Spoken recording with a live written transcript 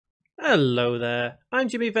Hello there, I'm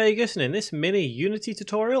Jimmy Vegas, and in this mini Unity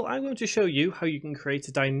tutorial I'm going to show you how you can create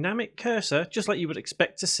a dynamic cursor just like you would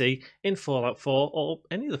expect to see in Fallout 4 or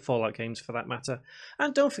any of the Fallout games for that matter.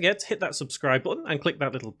 And don't forget to hit that subscribe button and click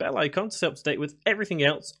that little bell icon to stay up to date with everything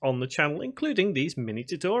else on the channel, including these mini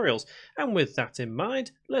tutorials. And with that in mind,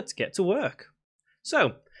 let's get to work.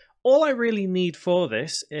 So, all I really need for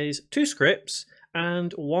this is two scripts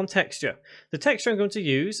and one texture. The texture I'm going to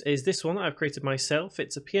use is this one that I've created myself.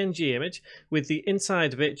 It's a PNG image with the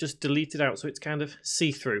inside of it just deleted out, so it's kind of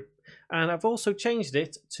see-through. And I've also changed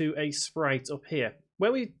it to a sprite up here.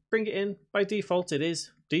 When we bring it in, by default it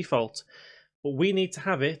is default, but we need to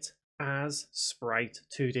have it as sprite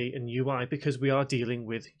 2D and UI because we are dealing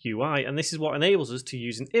with UI, and this is what enables us to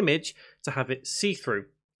use an image to have it see-through.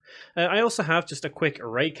 I also have just a quick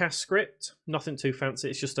raycast script, nothing too fancy,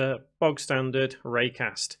 it's just a bog standard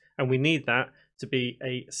raycast, and we need that to be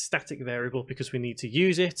a static variable because we need to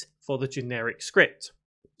use it for the generic script.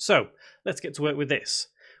 So let's get to work with this.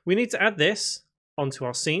 We need to add this onto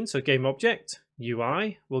our scene, so game object,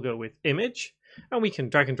 UI, we'll go with image, and we can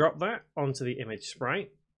drag and drop that onto the image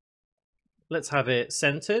sprite. Let's have it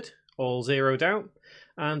centered, all zeroed out,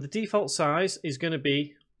 and the default size is going to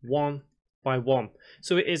be 1 by 1.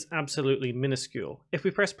 So it is absolutely minuscule. If we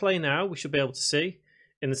press play now, we should be able to see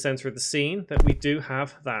in the center of the scene that we do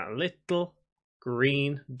have that little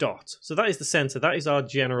green dot. So that is the center, that is our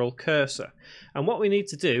general cursor. And what we need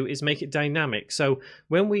to do is make it dynamic. So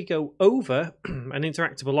when we go over an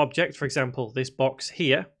interactable object, for example, this box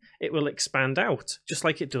here, it will expand out just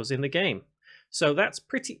like it does in the game. So that's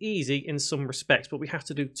pretty easy in some respects, but we have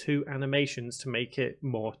to do two animations to make it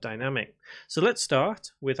more dynamic. So let's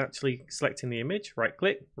start with actually selecting the image, right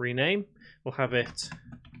click, rename, we'll have it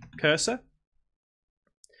cursor.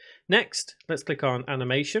 Next, let's click on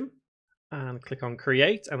animation and click on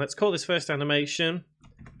create, and let's call this first animation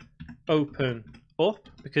open up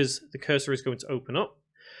because the cursor is going to open up.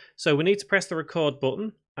 So we need to press the record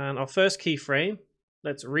button, and our first keyframe,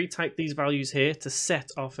 let's retype these values here to set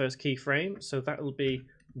our first keyframe. So that will be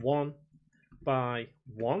 1 by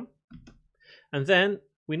 1. And then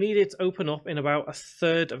we need it to open up in about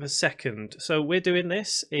 1/3 of a second. So we're doing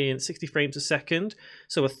this in 60 frames a second.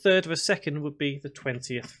 So 1/3 of a second would be the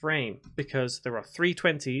 20th frame because there are 3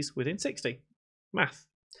 20s within 60. Math.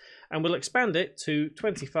 And we'll expand it to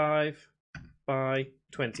 25 by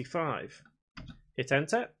 25. Hit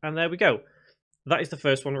enter, and there we go. That is the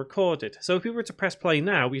first one recorded. So if we were to press play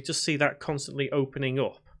now, we just see that constantly opening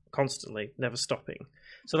up, constantly, never stopping.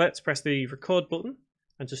 So let's press the record button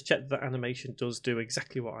and just check that the animation does do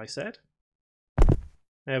exactly what I said.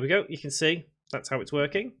 There we go, you can see that's how it's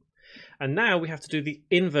working. And now we have to do the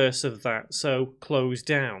inverse of that, so close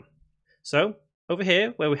down. So over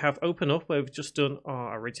here, where we have open up, where we've just done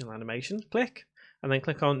our original animation, click, and then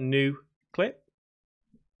click on new clip.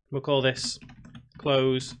 We'll call this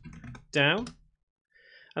close down.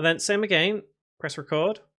 And then same again, press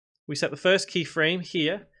record. We set the first keyframe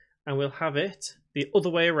here and we'll have it the other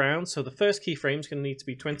way around. So the first keyframe is going to need to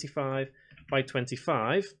be 25 by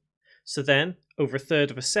 25. So then over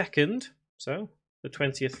 1/3 of a second, so the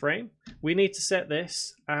 20th frame, we need to set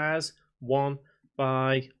this as 1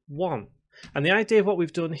 by 1. And the idea of what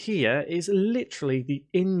we've done here is literally the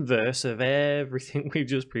inverse of everything we've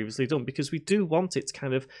just previously done, because we do want it to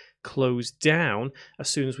kind of close down as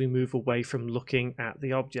soon as we move away from looking at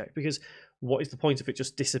the object, because what is the point of it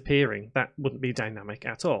just disappearing? That wouldn't be dynamic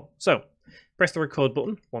at all. So press the record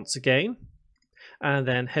button once again, and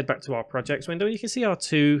then head back to our projects window. You can see our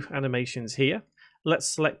two animations here. Let's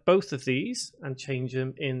select both of these and change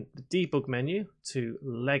them in the debug menu to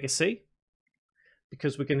legacy,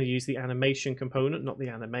 because we're going to use the animation component, not the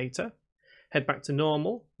animator. Head back to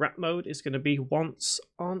normal. Wrap mode is going to be once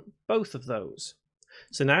on both of those.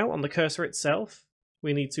 So now on the cursor itself,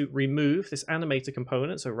 we need to remove this animator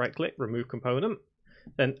component. So right click, remove component,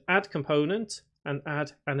 then add component and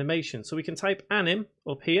add animation. So we can type anim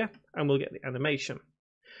up here and we'll get the animation.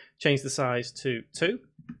 Change the size to 2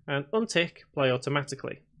 and untick play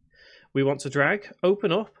automatically. We want to drag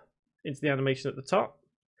open up into the animation at the top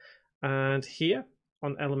and here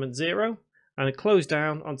on element 0 and close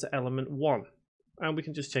down onto element 1, and we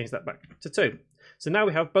can just change that back to 2. So now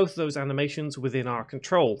we have both of those animations within our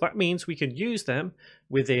control. That means we can use them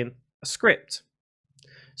within a script.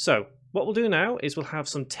 So what we'll do now is we'll have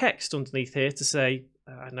some text underneath here to say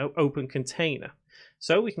no, open container.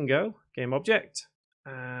 So we can go game object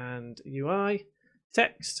and UI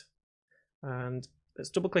text, and let's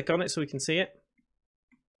double click on it so we can see it.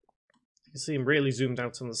 You can see I'm really zoomed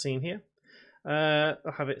out on the scene here.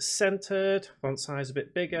 I'll have it centered, font size a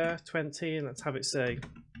bit bigger, 20, and let's have it say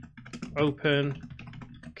open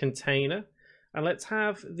container, and let's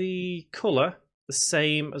have the color the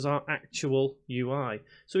same as our actual UI.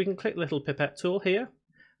 So we can click the little pipette tool here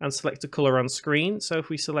and select a color on screen. So if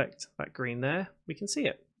we select that green there, we can see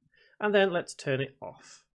it. And then let's turn it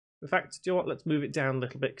off. In fact, do you know what? Let's move it down a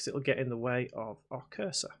little bit because it'll get in the way of our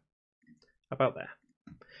cursor. About there.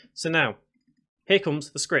 So now, here comes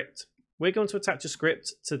the script. We're going to attach a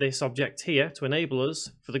script to this object here to enable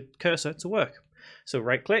us for the cursor to work. So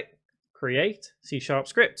right click, create, C#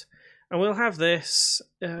 script, and we'll have this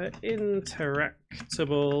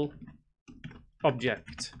interactable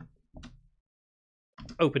object.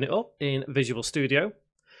 Open it up in Visual Studio.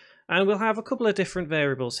 And we'll have a couple of different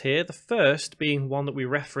variables here. The first being one that we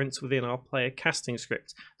reference within our player casting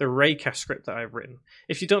script, the raycast script that I've written.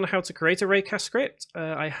 If you don't know how to create a raycast script,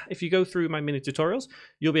 if you go through my mini tutorials,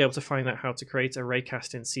 you'll be able to find out how to create a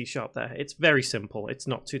raycast in C# there. It's very simple. It's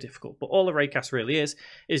not too difficult. But all a raycast really is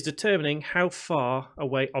determining how far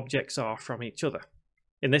away objects are from each other.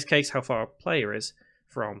 In this case, how far a player is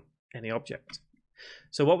from any object.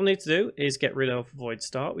 So what we'll need to do is get rid of void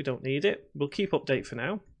start. We don't need it. We'll keep update for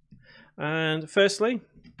now. And firstly,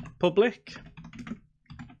 public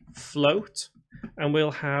float, and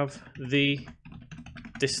we'll have the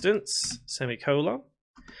distance, semicolon.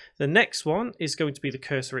 The next one is going to be the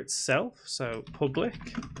cursor itself. So public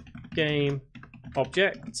game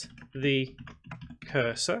object, the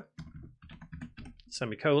cursor,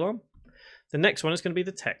 semicolon. The next one is going to be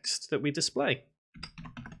the text that we display.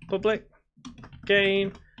 Public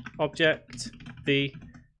game object, the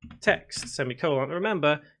text, semicolon.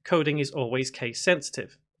 Remember, coding is always case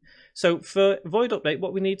sensitive. So for void update,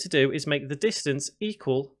 what we need to do is make the distance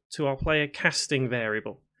equal to our player casting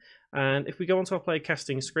variable. And if we go onto our player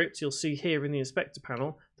casting script, you'll see here in the inspector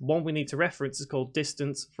panel, the one we need to reference is called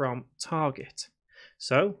distance from target.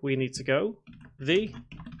 So we need to go the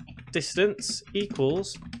distance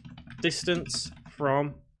equals distance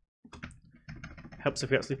from, helps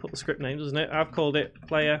if we actually put the script name, doesn't it? I've called it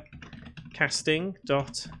player casting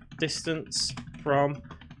dot distance from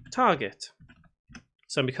target,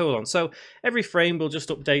 semicolon. So every frame will just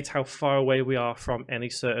update how far away we are from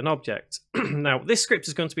any certain object. Now this script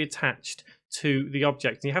is going to be attached to the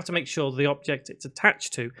object, and you have to make sure the object it's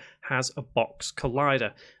attached to has a box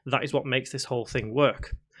collider. That is what makes this whole thing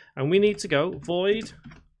work. And we need to go void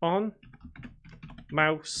on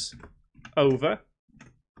mouse over,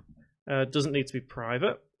 doesn't need to be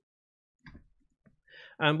private.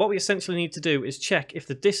 And what we essentially need to do is check if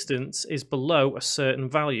the distance is below a certain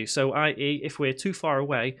value. So i.e. if we're too far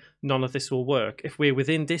away, none of this will work. If we're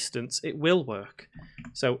within distance, it will work.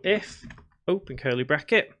 So if, open curly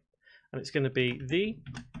bracket, and it's going to be the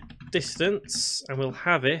distance, and we'll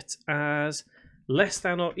have it as less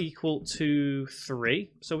than or equal to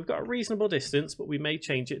 3. So we've got a reasonable distance, but we may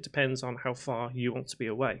change it. Depends on how far you want to be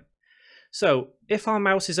away. So if our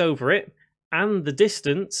mouse is over it, and the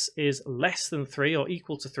distance is less than 3 or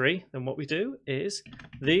equal to 3, then what we do is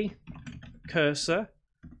the cursor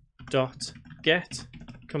dot get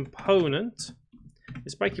component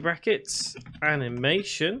is spiky brackets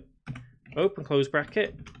animation open close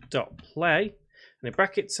bracket dot play, and in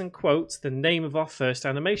brackets and quotes the name of our first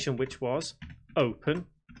animation, which was open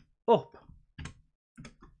up,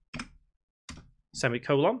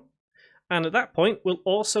 semicolon. And at that point, we'll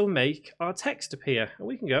also make our text appear. And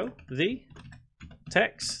we can go the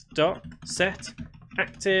text dot set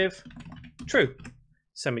active true,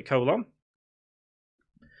 semicolon.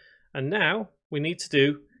 And now we need to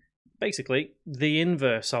do basically the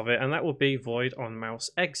inverse of it, and that will be void on mouse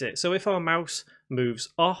exit. So if our mouse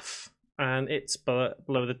moves off and it's below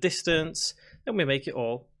the distance, then we make it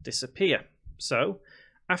all disappear. So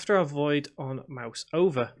after our void on mouse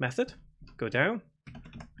over method, go down,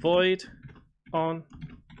 void on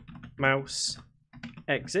mouse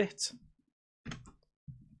exit,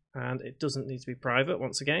 and it doesn't need to be private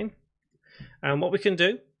once again. And what we can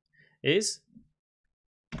do is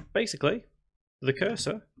basically the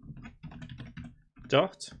cursor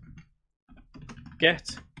dot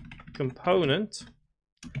get component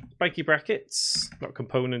spiky brackets, not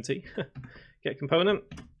componenty, get component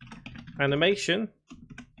animation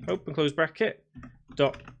open close bracket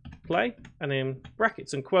dot play, and in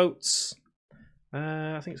brackets and quotes,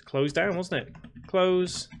 I think it's close down, wasn't it?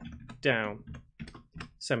 Close down,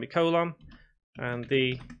 semicolon, and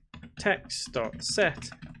the text dot set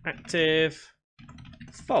active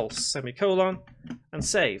false, semicolon, and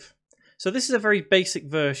save. So this is a very basic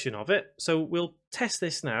version of it. So we'll test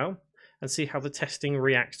this now and see how the testing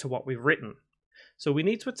reacts to what we've written. So we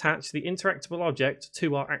need to attach the interactable object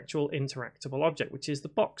to our actual interactable object, which is the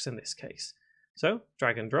box in this case. So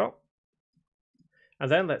drag and drop.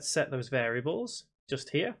 And then let's set those variables just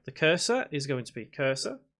here. The cursor is going to be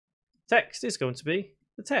cursor. Text is going to be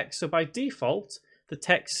the text. So by default, the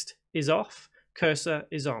text is off, cursor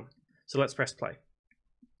is on. So let's press play.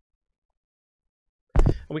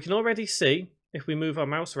 And we can already see, if we move our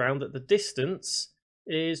mouse around, that the distance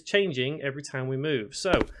is changing every time we move.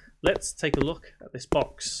 So let's take a look at this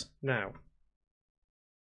box now.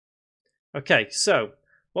 Okay, so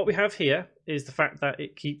what we have here is the fact that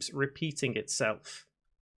it keeps repeating itself.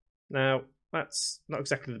 Now, that's not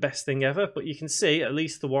exactly the best thing ever, but you can see at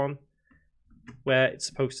least the one where it's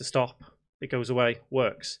supposed to stop, it goes away,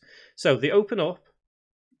 works. So the open up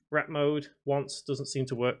wrap mode once doesn't seem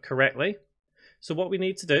to work correctly. So what we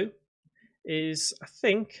need to do is, I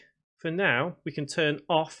think, for now, we can turn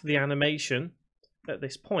off the animation at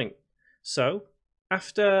this point. So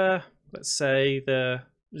after, let's say, the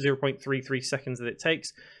 0.33 seconds that it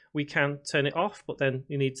takes, we can turn it off, but then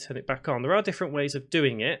you need to turn it back on. There are different ways of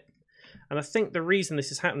doing it. And I think the reason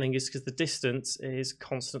this is happening is because the distance is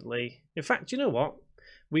constantly... In fact, you know what?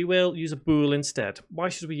 We will use a bool instead. Why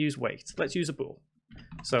should we use wait? Let's use a bool.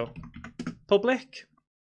 So, public,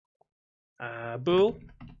 bool,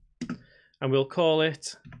 and we'll call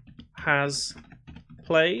it has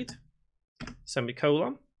played,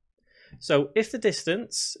 semicolon. So if the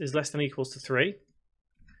distance is less than or equals to 3,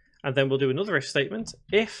 and then we'll do another if statement,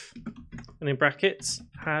 if, and in brackets,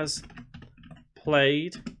 has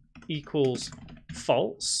played equals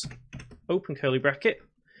false, open curly bracket,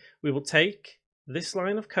 we will take this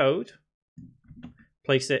line of code,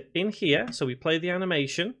 place it in here, so we play the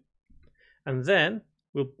animation, and then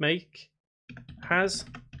we'll make has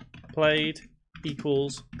played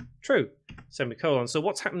equals true, semicolon. So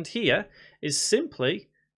what's happened here is simply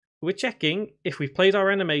we're checking if we've played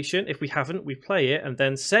our animation. If we haven't, we play it and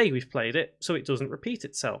then say we've played it so it doesn't repeat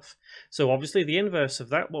itself. So obviously the inverse of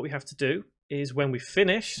that, what we have to do is when we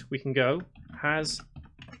finish, we can go has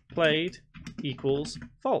played equals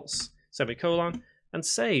false, semicolon, and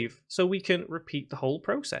save, so we can repeat the whole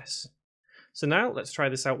process. So now let's try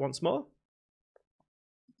this out once more.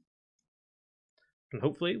 And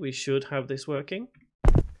hopefully we should have this working.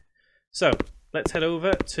 So let's head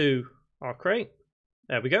over to our crate.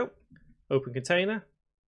 There we go. Open container.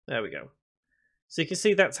 There we go. So you can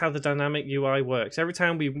see that's how the dynamic UI works. Every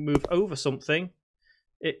time we move over something,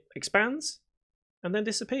 it expands and then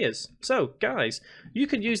disappears. So guys, you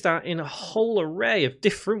can use that in a whole array of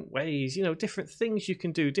different ways, you know, different things you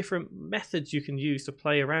can do, different methods you can use to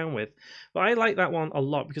play around with. But I like that one a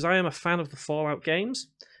lot because I am a fan of the Fallout games,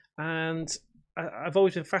 and I've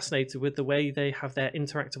always been fascinated with the way they have their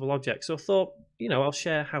interactable objects. So I thought, you know, I'll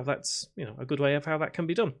share how that's, you know, a good way of how that can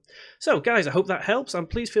be done. So guys, I hope that helps, and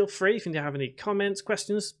please feel free if you have any comments,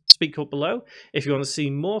 questions, speak up below. If you want to see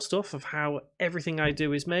more stuff of how everything I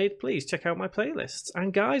do is made, please check out my playlists.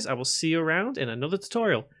 And guys, I will see you around in another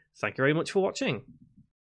tutorial. Thank you very much for watching.